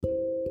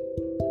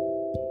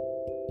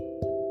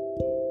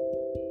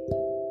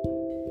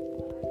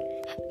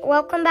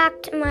Welcome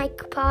back to my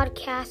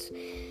podcast.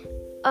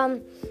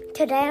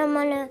 Today I'm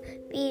going to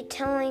be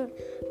telling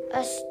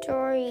a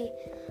story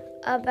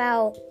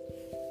about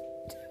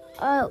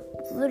a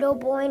little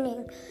boy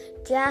named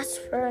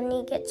Jasper, and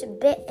he gets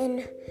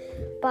bitten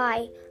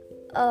by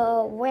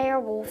a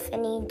werewolf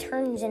and he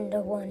turns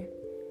into one.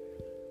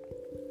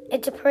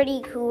 It's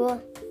pretty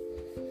cool.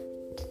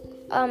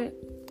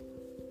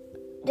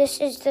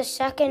 This is the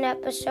second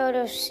episode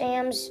of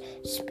Sam's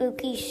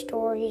Spooky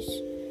Stories.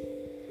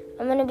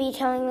 I'm going to be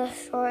telling the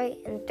story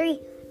in 3,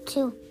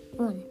 2,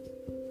 1.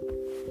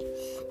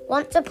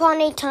 Once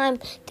upon a time,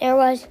 there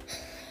was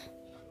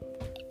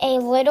a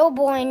little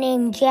boy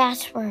named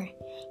Jasper.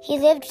 He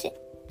lived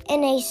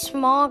in a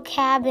small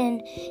cabin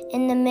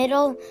in the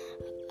middle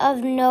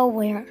of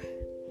nowhere.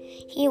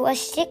 He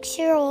was 6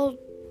 years old.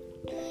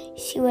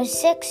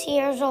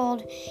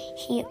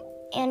 He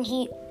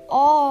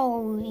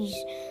always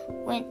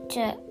went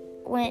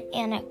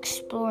and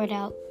explored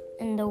out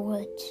in the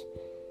woods.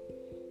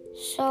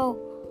 So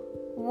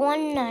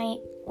one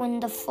night,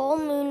 when the full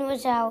moon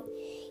was out,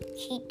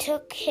 he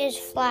took his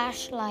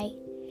flashlight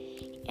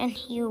and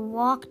he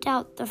walked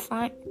out the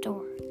front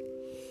door.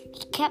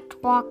 He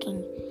kept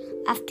walking.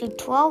 After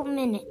 12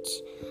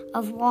 minutes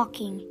of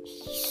walking,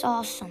 he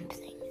saw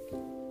something.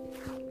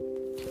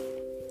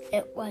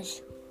 It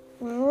was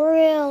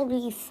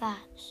really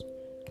fast.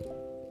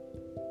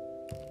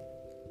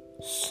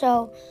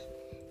 So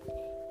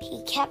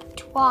he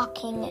kept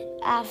walking.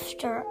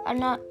 After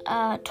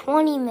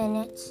 20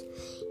 minutes,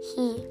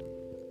 he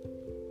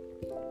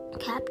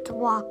kept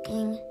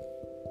walking,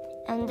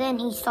 and then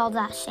he saw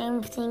that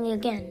same thing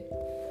again.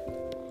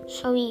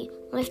 So he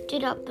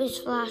lifted up his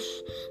he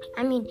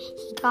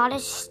got a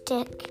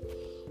stick,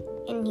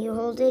 and he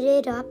held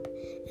it up,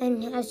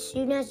 and as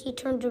soon as he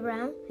turned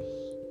around,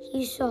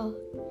 he saw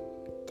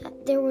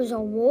that there was a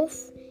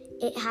wolf.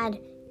 It had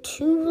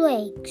 2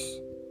 legs.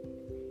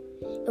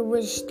 It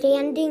was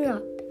standing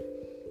up.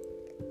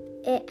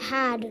 It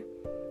had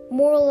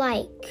more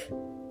like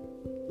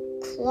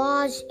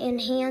claws and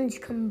hands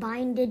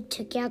combined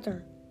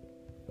together.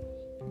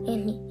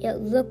 And it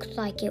looked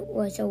like it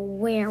was a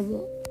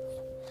werewolf.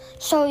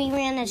 So he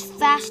ran as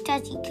fast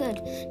as he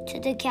could to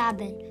the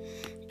cabin.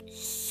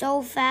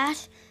 So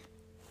fast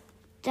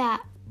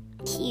that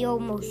he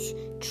almost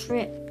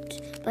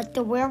tripped. But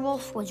the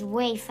werewolf was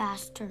way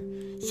faster.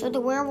 So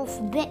the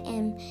werewolf bit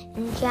him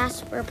and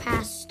Jasper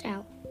passed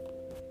out.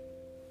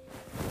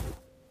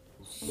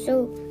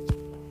 So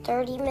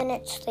 30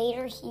 minutes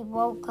later, he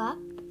woke up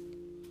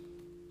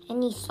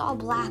and he saw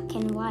black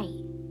and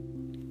white.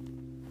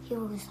 He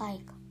was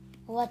like,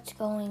 what's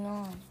going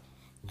on?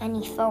 And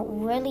he felt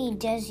really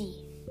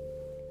dizzy.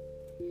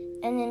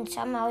 And then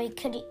somehow he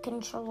couldn't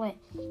control it.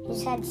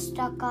 His head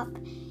stuck up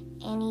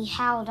and he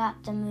howled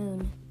at the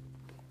moon.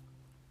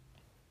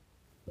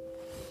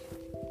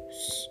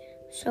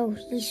 So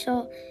he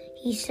saw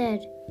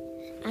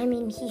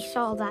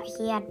that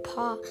he had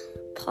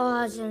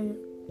paws and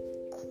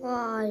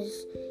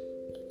claws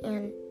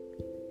and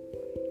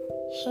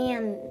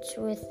hands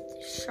with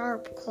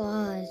sharp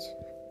claws.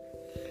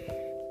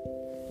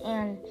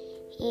 And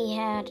he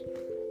had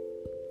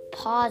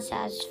paws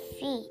as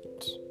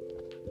feet.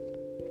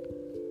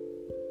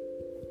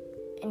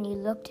 And he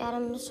looked at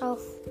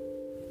himself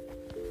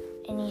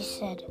and he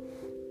said,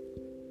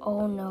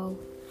 "Oh no,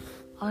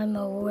 I'm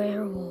a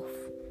werewolf."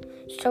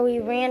 So he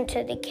ran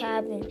to the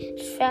cabin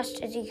as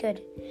fast as he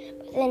could.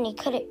 But then he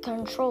couldn't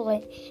control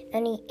it,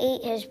 and he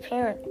ate his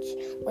parents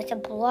with the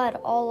blood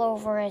all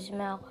over his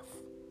mouth.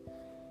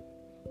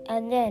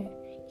 And then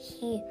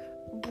he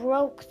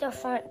broke the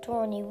front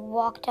door and he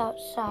walked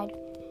outside,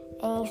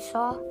 and he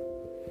saw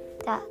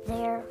that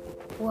there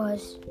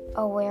was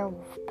a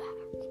werewolf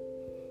pack.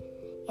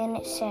 And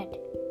it said,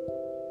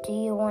 "Do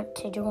you want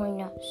to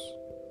join us?"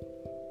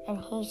 And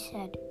he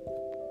said,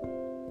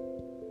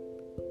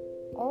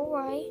 "All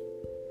right."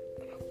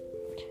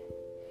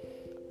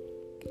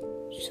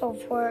 So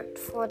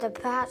for the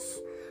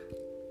past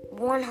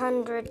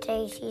 100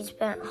 days, he's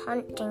been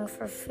hunting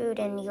for food,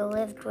 and he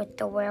lived with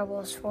the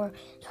werewolves for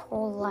his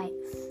whole life.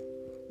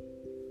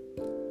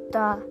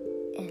 The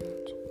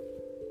end.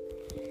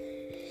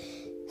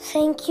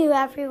 Thank you,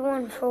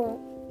 everyone, for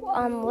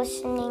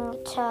listening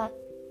to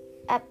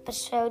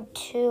episode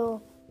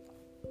 2,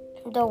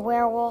 The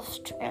Werewolf's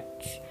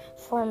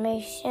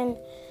Transformation.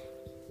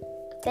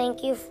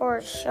 Thank you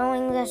for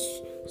showing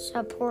this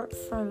support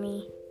for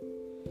me.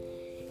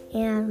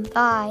 And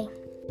bye.